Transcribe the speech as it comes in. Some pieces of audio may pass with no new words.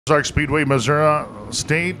Ozark Speedway, Missouri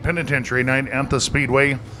State Penitentiary night at the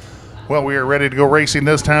Speedway. Well, we are ready to go racing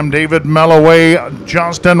this time. David Melloway,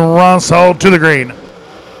 Johnston Russell to the green.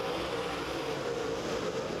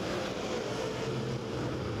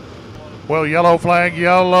 Well, yellow flag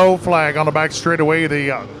on the back straightaway.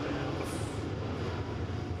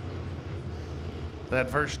 That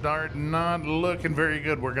first start not looking very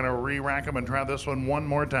good. We're going to re-rack them and try this one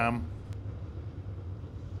more time.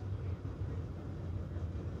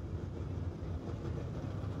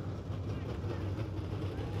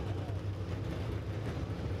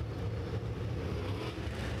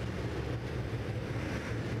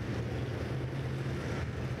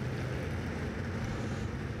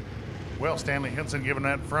 Well, Stanley Henson giving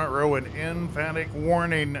that front row an emphatic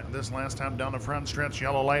warning this last time down the front stretch.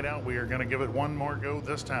 Yellow light out. We are going to give it one more go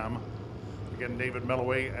this time. Again, David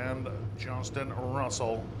Melloway and Johnston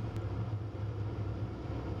Russell.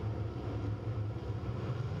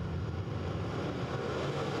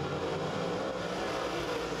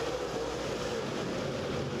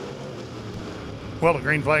 Well, the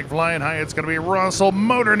green flag flying high. It's going to be Russell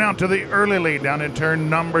motoring out to the early lead down in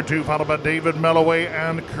turn number 2, followed by David Melloway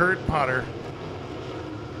and Kurt Potter.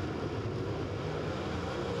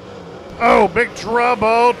 Oh, big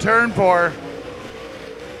trouble. Turn 4.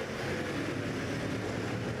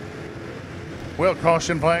 Well,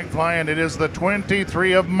 caution flag flying. It is the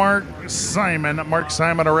 23 of Mark Simon. Mark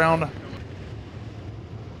Simon around.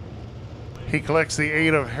 He collects the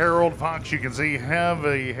 8 of Harold Fox. You can see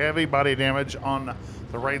heavy body damage on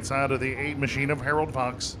the right side of the 8 machine of Harold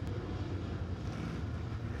Fox.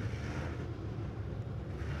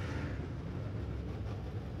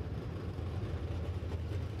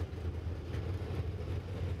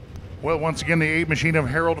 Well, once again, the 8 machine of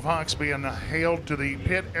Harold Fox being hailed to the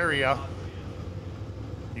pit area.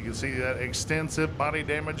 You can see that extensive body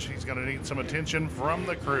damage. He's going to need some attention from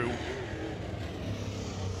the crew.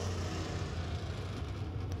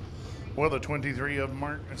 Well, the 23 of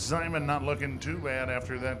Mark Simon not looking too bad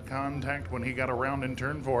after that contact when he got around in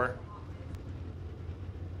turn 4.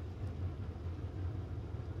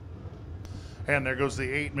 And there goes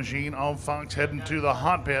the 8 machine of Fox heading to the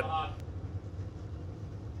hot pit.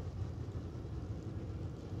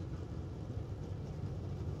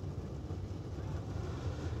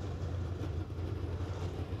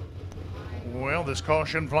 Well, this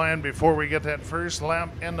caution flying before we get that first lap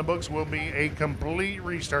in the books will be a complete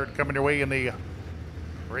restart coming your way in the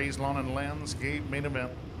Raised Lawn and Landscape main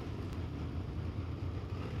event.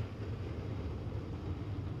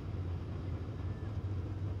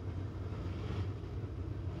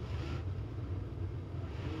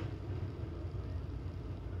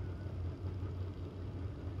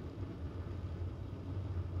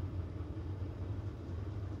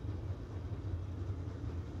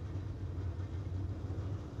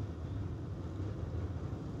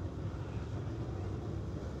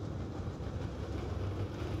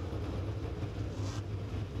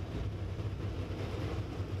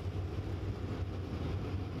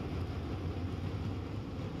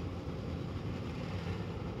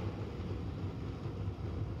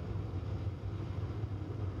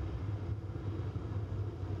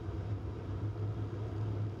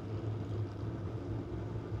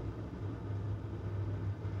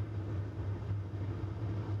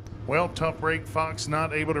 Well, tough break. Fox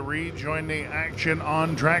not able to rejoin the action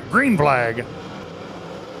on track. Green flag.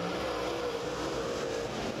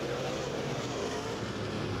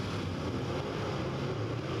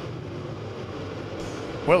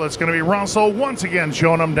 Well, it's going to be Russell once again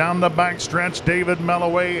showing them down the back stretch. David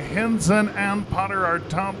Melloway, Henson, and Potter are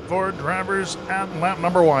top 4 drivers at lap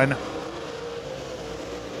number 1.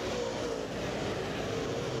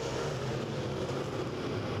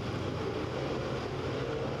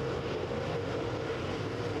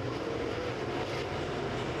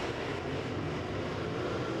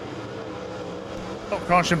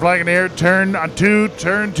 Caution flag in the air, turn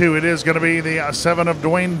 2. It is going to be the 7 of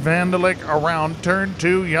Dwayne Vandalik around turn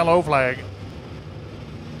 2, yellow flag.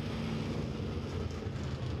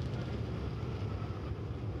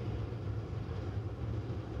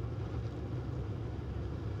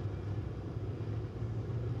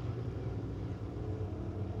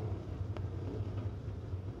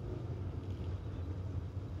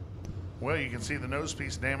 Well, you can see the nose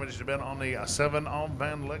piece damage has been on the 7 of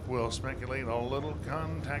Van Lick. We'll speculate a little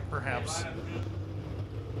contact perhaps.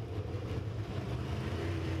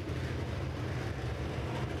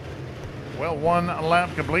 Well, 1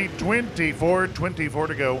 lap complete, 24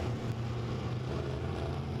 to go.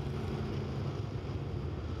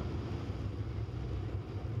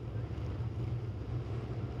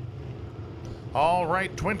 All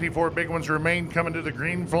right, 24 big ones remain coming to the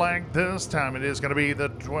green flag. This time it is going to be the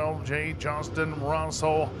 12J Johnston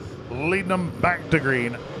Russell leading them back to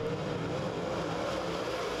green.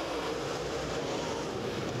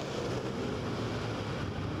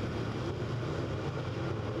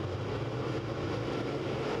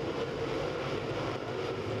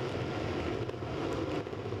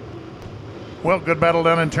 Well, good battle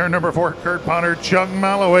down in turn number 4. Kurt Potter, Chuck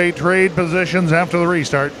Malloway trade positions after the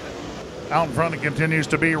restart. Out in front, it continues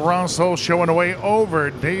to be Russell showing away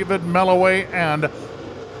over David Melloway and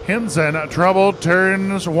Hinson. Trouble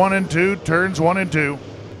turns 1 and 2, turns 1 and 2.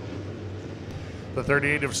 The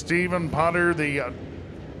 38 of Stephen Potter, the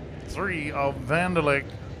 3 of Vandalik.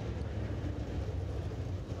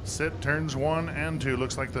 Sit turns 1 and 2.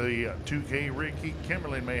 Looks like the 2K Ricky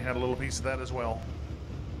Kimberly may have a little piece of that as well.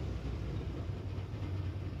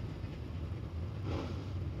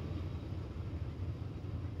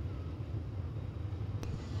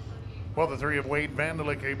 Well, the 3 of Wade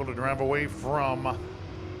Vandalik able to drive away from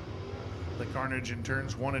the carnage in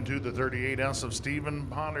turns 1 and 2. The 38S of Stephen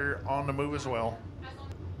Potter on the move as well.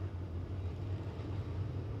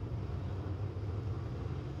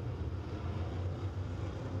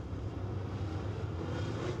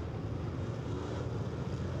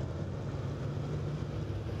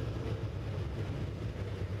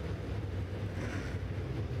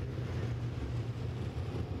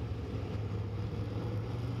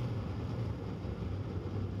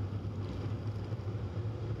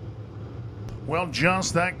 Well,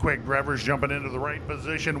 just that quick. Drivers jumping into the right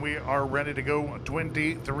position. We are ready to go.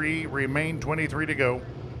 23 remain, 23 to go.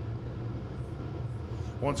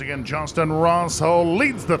 Once again, Johnston Russell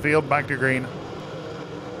leads the field back to green.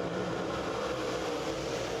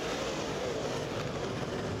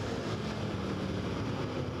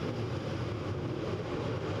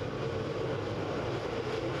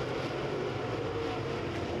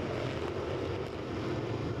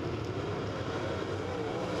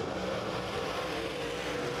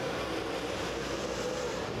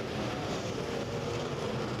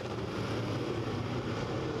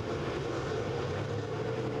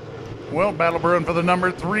 Well, battle brewing for the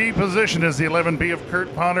number 3 position is the 11B of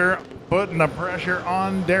Kurt Potter, putting the pressure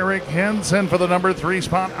on Derek Henson for the number 3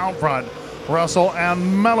 spot out front. Russell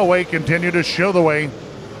and Melloway continue to show the way.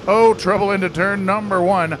 Oh, trouble into turn number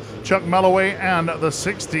 1. Chuck Melloway and the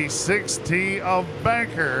 66T of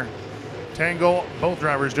Becker. Tangle, both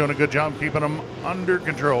drivers doing a good job keeping them under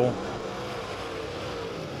control.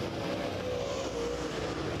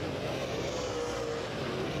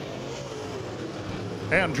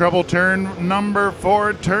 And trouble turn number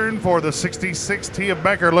 4, turn 4, the 66T of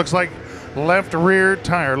Becker. Looks like left rear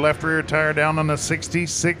tire down on the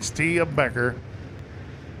 66T of Becker.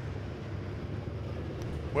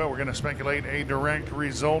 Well, we're going to speculate a direct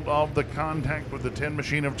result of the contact with the 10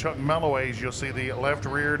 machine of Chuck Melloway's. You'll see the left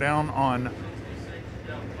rear down on.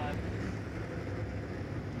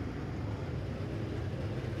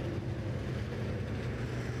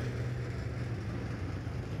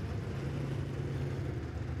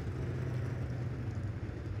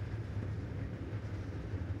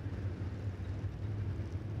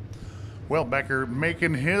 Well, Becker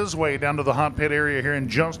making his way down to the hot pit area here in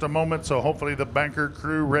just a moment, so hopefully the Becker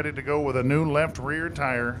crew ready to go with a new left rear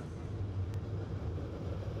tire.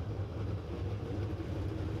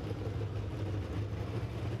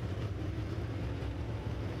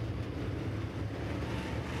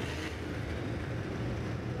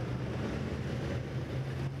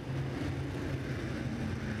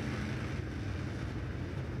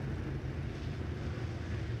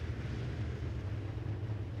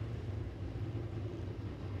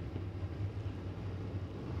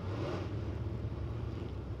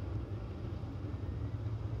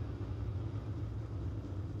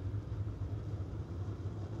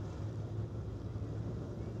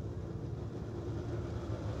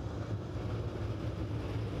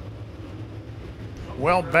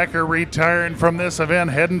 Well, Becker retiring from this event,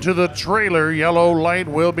 heading to the trailer. Yellow light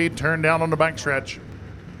will be turned down on the backstretch.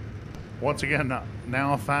 Once again,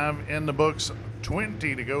 now 5 in the books,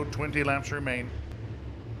 20 to go, 20 laps remain.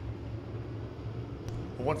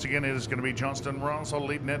 Once again, it is going to be Johnston Russell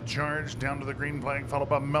leading that charge down to the green flag, followed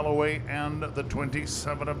by Melloway and the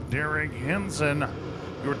 27 of Derek Henson,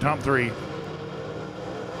 your top 3.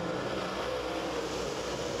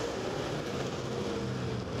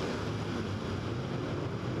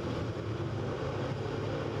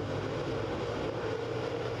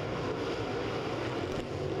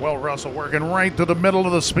 Well, Russell working right to the middle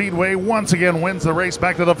of the speedway. Once again wins the race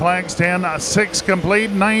back to the flag stand. 6 complete,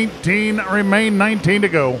 19 remain, 19 to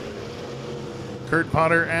go. Kurt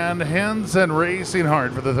Potter and Henson racing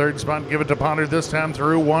hard for the third spot. Give it to Potter this time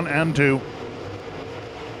through 1 and 2.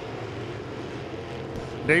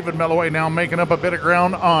 David Melloway now making up a bit of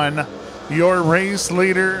ground on your race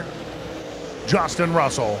leader, Justin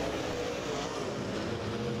Russell.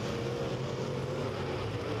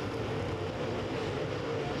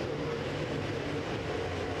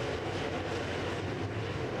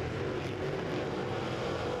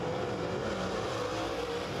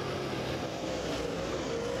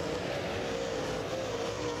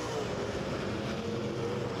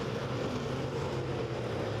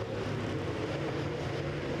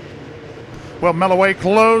 Well, Melloway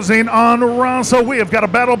closing on Russell. We have got a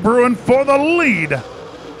battle brewing for the lead.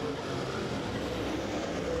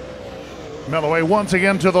 Melloway once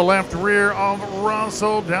again to the left, rear of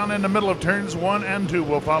Russell. Down in the middle of turns 1 and 2.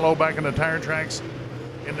 Will follow back into tire tracks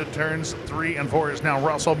into turns 3 and 4. As now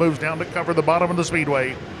Russell moves down to cover the bottom of the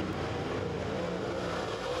speedway.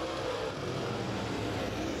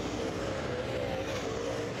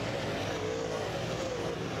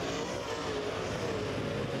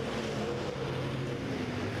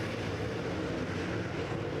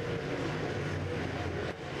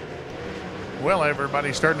 Well,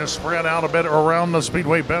 everybody's starting to spread out a bit around the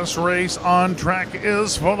speedway. Best race on track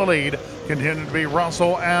is for the lead. Continue to be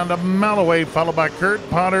Russell and Melloway, followed by Kurt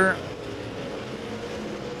Potter.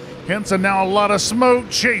 Henson now a lot of smoke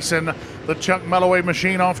chasing the Chuck Melloway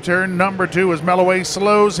machine off turn number 2 as Melloway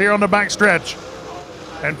slows here on the back stretch.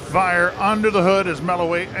 And fire under the hood as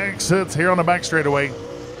Melloway exits here on the back straightaway.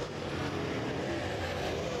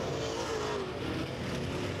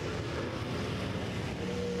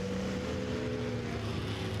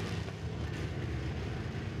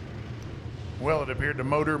 Well, it appeared the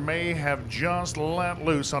motor may have just let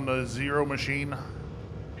loose on the 0 machine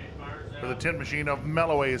for the 10 machine of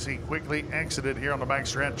Melloway as he quickly exited here on the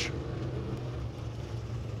backstretch.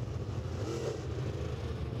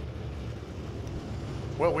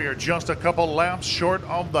 Well, we are just a couple laps short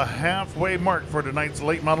of the halfway mark for tonight's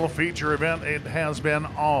late model feature event. It has been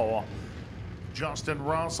all Justin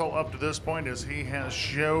Russell up to this point as he has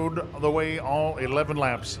showed the way all 11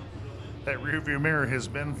 laps. That rearview mirror has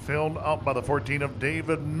been filled up by the 14 of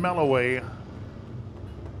David Melloway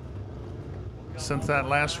since that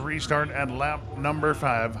last restart at lap number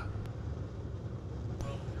 5.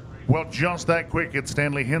 Well, just that quick, it's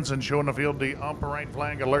Stanley Henson showing the field the upper right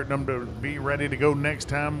flag, alerting them to be ready to go next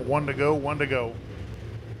time. 1 to go, 1 to go.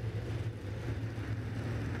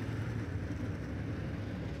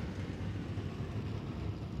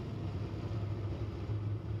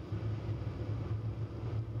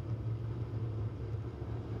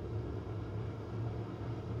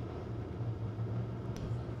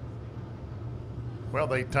 Well,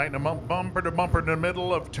 they tighten them up bumper to bumper in the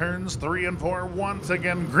middle of turns 3 and 4. Once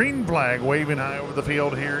again, green flag waving high over the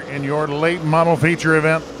field here in your late model feature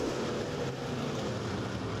event.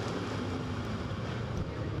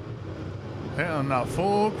 And a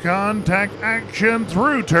full contact action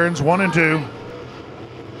through turns 1 and 2.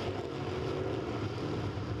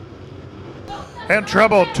 And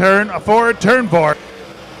trouble turn 4, turn 4.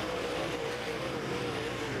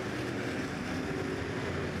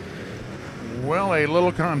 Well, a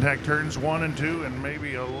little contact turns 1 and 2, and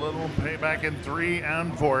maybe a little payback in 3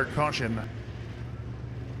 and 4. Caution.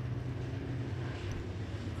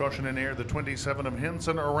 Caution in air, the 27 of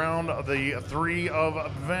Henson around the 3 of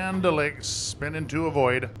Vandalik, spinning to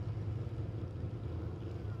avoid.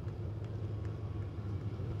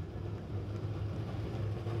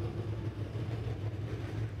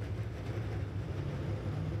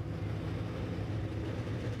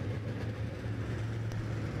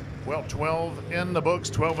 Well, 12 in the books,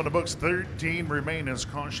 13 remain as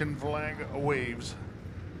caution flag waves.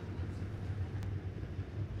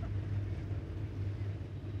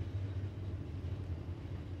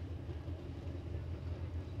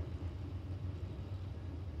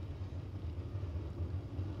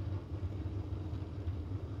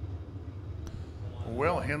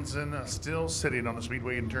 Well, Henson still sitting on the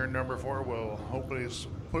speedway in turn number 4. Well, hopefully his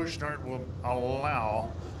push start will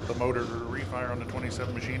allow the motor to refire on the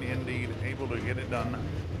 27 machine. Indeed, able to get it done.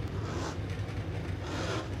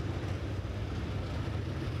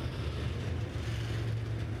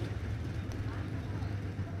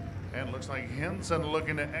 And looks like Henson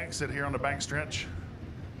looking to exit here on the backstretch.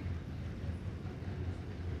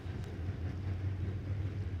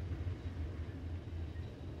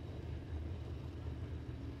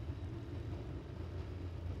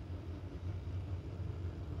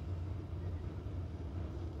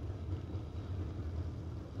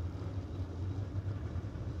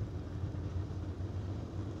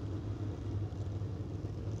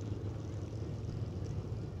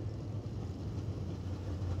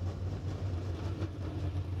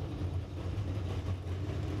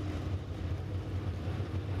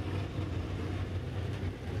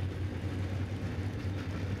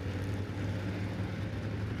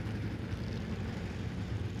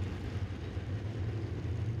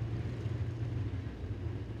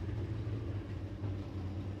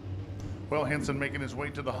 Well, Henson making his way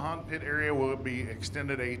to the hot pit area will be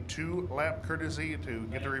extended a 2-lap courtesy to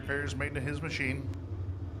get the repairs made to his machine.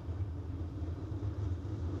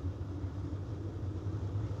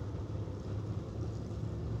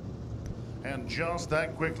 And just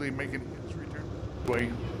that quickly making his return way.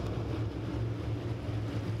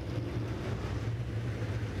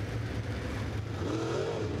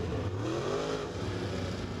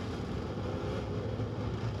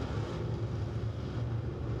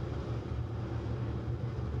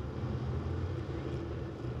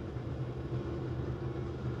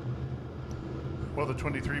 Well, the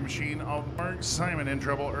 23 machine of Mark Simon in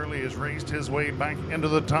trouble early has raced his way back into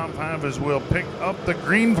the top 5 as we'll pick up the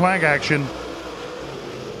green flag action.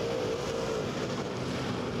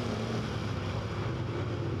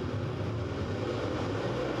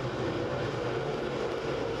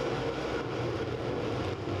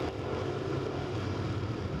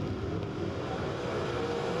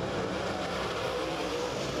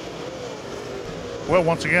 Well,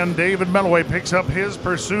 once again, David Melloway picks up his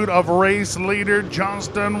pursuit of race leader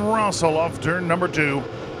Johnston Russell off turn number 2.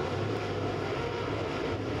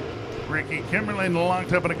 Ricky Kimberlin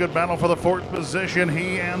locked up in a good battle for the 4th position.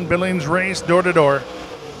 He and Billings race door to door.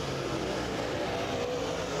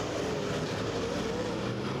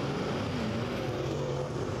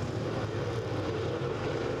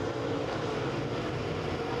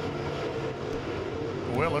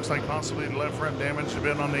 Well, looks like possibly the left front damage has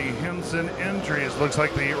been on the Henson entries. Looks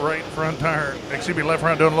like the right front tire, left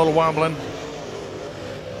front doing a little wobbling.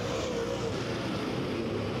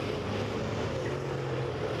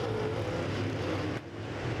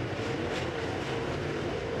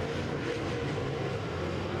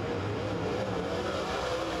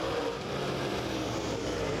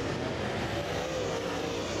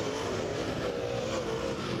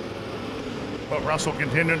 But Russell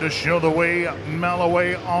continued to show the way.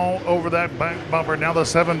 Melloway all over that back bumper. Now the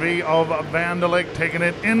 7V of Vandalik taking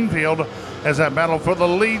it infield as that battle for the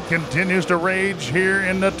lead continues to rage here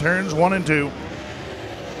in the turns 1 and 2.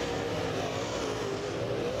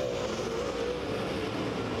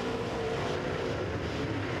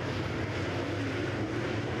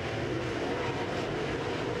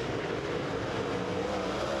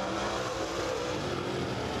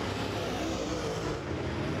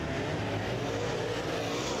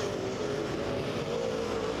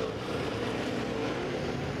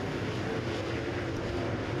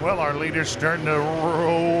 Well, our leader's starting to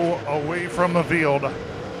roll away from the field.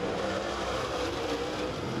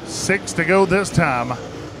 6 to go this time.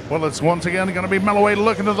 Well, it's once again going to be Melloway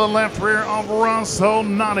looking to the left rear of Russell.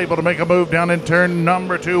 Not able to make a move down in turn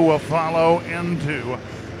number 2. Will follow into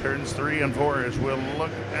turns 3 and 4 as we'll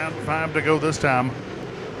look at 5 to go this time.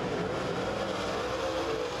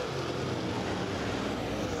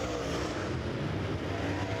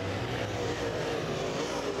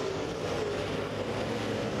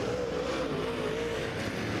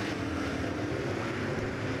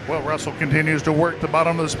 Well, Russell continues to work the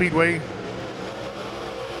bottom of the speedway.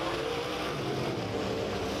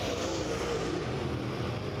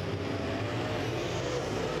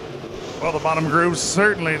 Well, the bottom groove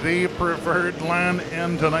certainly the preferred line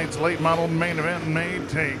in tonight's late model main event. May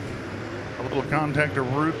take a little contact to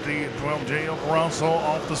root the 12J of Russell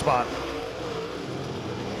off the spot.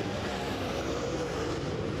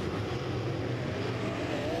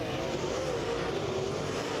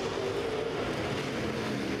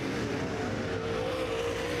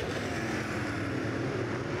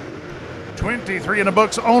 .23 in the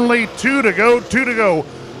books, only 2 to go.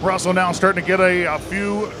 Russell now starting to get a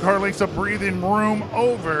few car lengths of breathing room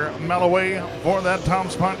over Melloway for that top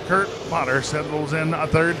spot. Kurt Potter settles in a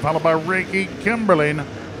 3rd, followed by Ricky Kimberlin,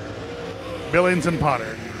 Billings, and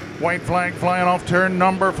Potter. White flag flying off turn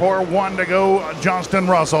number 4, 1 to go, Johnston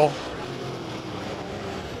Russell.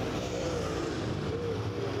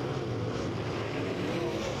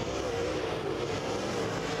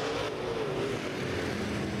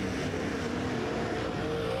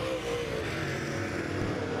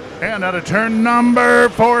 And out of turn number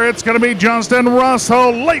 4, it's going to be Johnston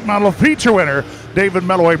Russell, late model feature winner. David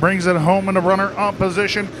Melloway brings it home in the runner-up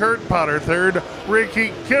position. Kurt Potter 3rd,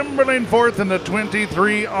 Ricky Kimberlin 4th, and the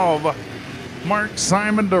 23 of Mark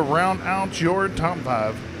Simon to round out your top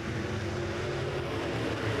 5.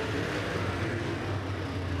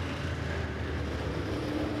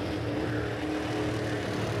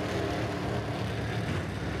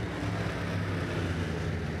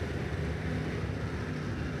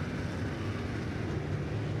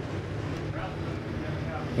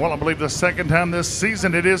 Well, I believe the second time this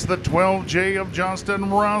season it is the 12J of Johnston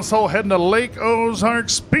Russell heading to Lake Ozark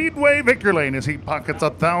Speedway victory lane as he pockets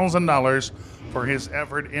 $1,000 for his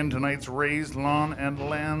effort in tonight's raised lawn and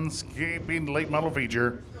landscaping late model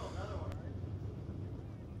feature.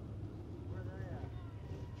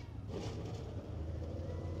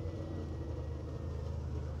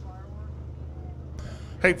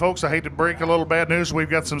 Hey folks, I hate to break a little bad news. We've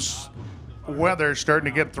got some weather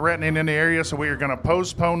starting to get threatening in the area, so we are going to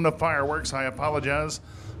postpone the fireworks. I apologize,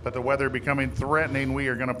 but the weather becoming threatening, we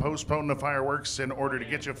are going to postpone the fireworks in order to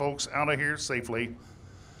get you folks out of here safely.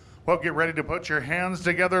 Well, get ready to put your hands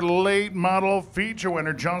together. Late model feature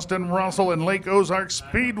winner Johnston Russell in Lake Ozark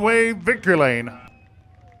Speedway victory lane.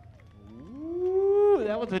 Ooh,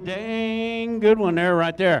 that was a dang good one there,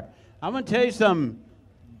 right there. I'm going to tell you something.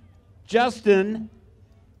 Justin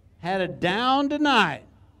had it down tonight.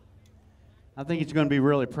 I think he's going to be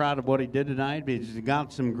really proud of what he did tonight. He's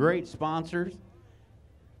got some great sponsors.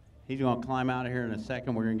 He's going to climb out of here in a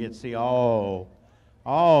second. We're going to get to see all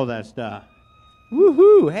that stuff.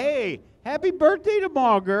 Woohoo! Hey, happy birthday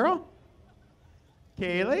tomorrow, girl.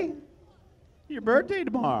 Kaylee, your birthday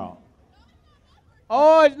tomorrow.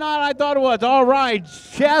 Oh, it's not. I thought it was. All right,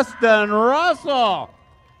 Justin Russell.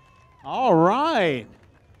 All right,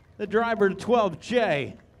 the driver to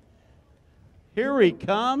 12J. Here he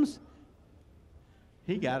comes.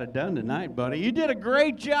 He got it done tonight, buddy. You did a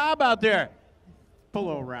great job out there. Pull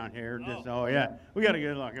over around here. Just, oh yeah, we got a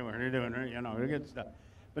good look at what you're doing. You know, good stuff.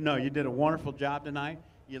 But no, you did a wonderful job tonight.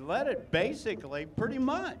 You led it basically pretty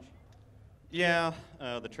much. Yeah,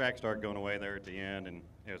 the track started going away there at the end, and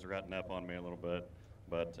it was rutting up on me a little bit.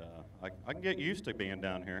 But I can get used to being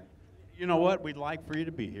down here. You know what? We'd like for you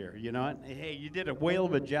to be here. You know what? Hey, you did a whale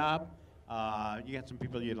of a job. You got some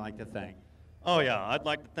people you'd like to thank. Oh, yeah. I'd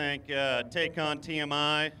like to thank Take On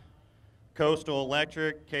TMI, Coastal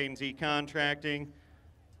Electric, Cadence E-Contracting,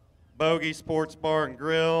 Bogey Sports Bar and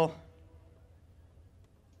Grill,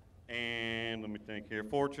 and let me think here,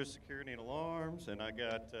 Fortress Security and Alarms, and I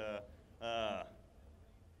got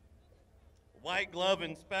White Glove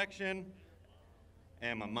Inspection,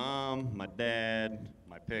 and my mom, my dad,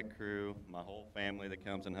 my pit crew, my whole family that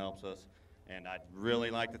comes and helps us. And I'd really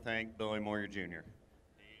like to thank Billy Moyer Jr.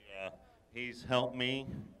 He's helped me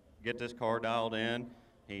get this car dialed in.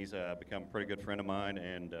 He's become a pretty good friend of mine,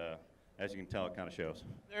 and as you can tell, it kind of shows.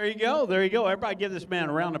 There you go. There you go. Everybody give this man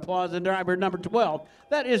a round of applause. And driver number 12,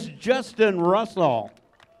 that is Justin Russell.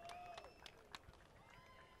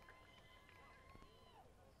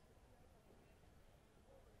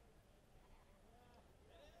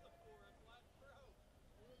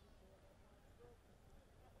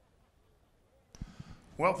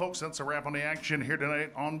 Well, folks, that's a wrap on the action here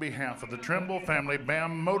tonight. On behalf of the Trimble family,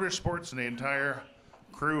 BAM Motorsports, and the entire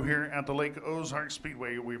crew here at the Lake Ozark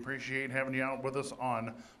Speedway, we appreciate having you out with us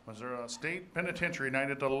on Missouri State Penitentiary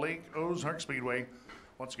night at the Lake Ozark Speedway.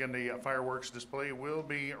 Once again, the fireworks display will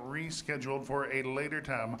be rescheduled for a later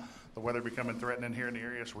time. The weather becoming threatening here in the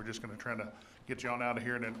area, so we're just going to try to get you on out of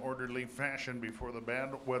here in an orderly fashion before the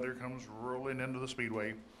bad weather comes rolling into the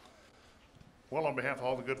Speedway. Well, on behalf of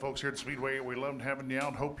all the good folks here at Speedway, we loved having you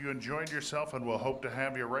out. Hope you enjoyed yourself, and we'll hope to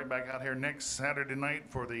have you right back out here next Saturday night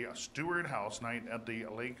for the Stewart House night at the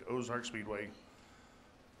Lake Ozark Speedway.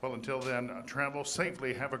 Well, until then, travel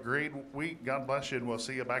safely. Have a great week. God bless you, and we'll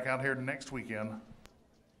see you back out here next weekend.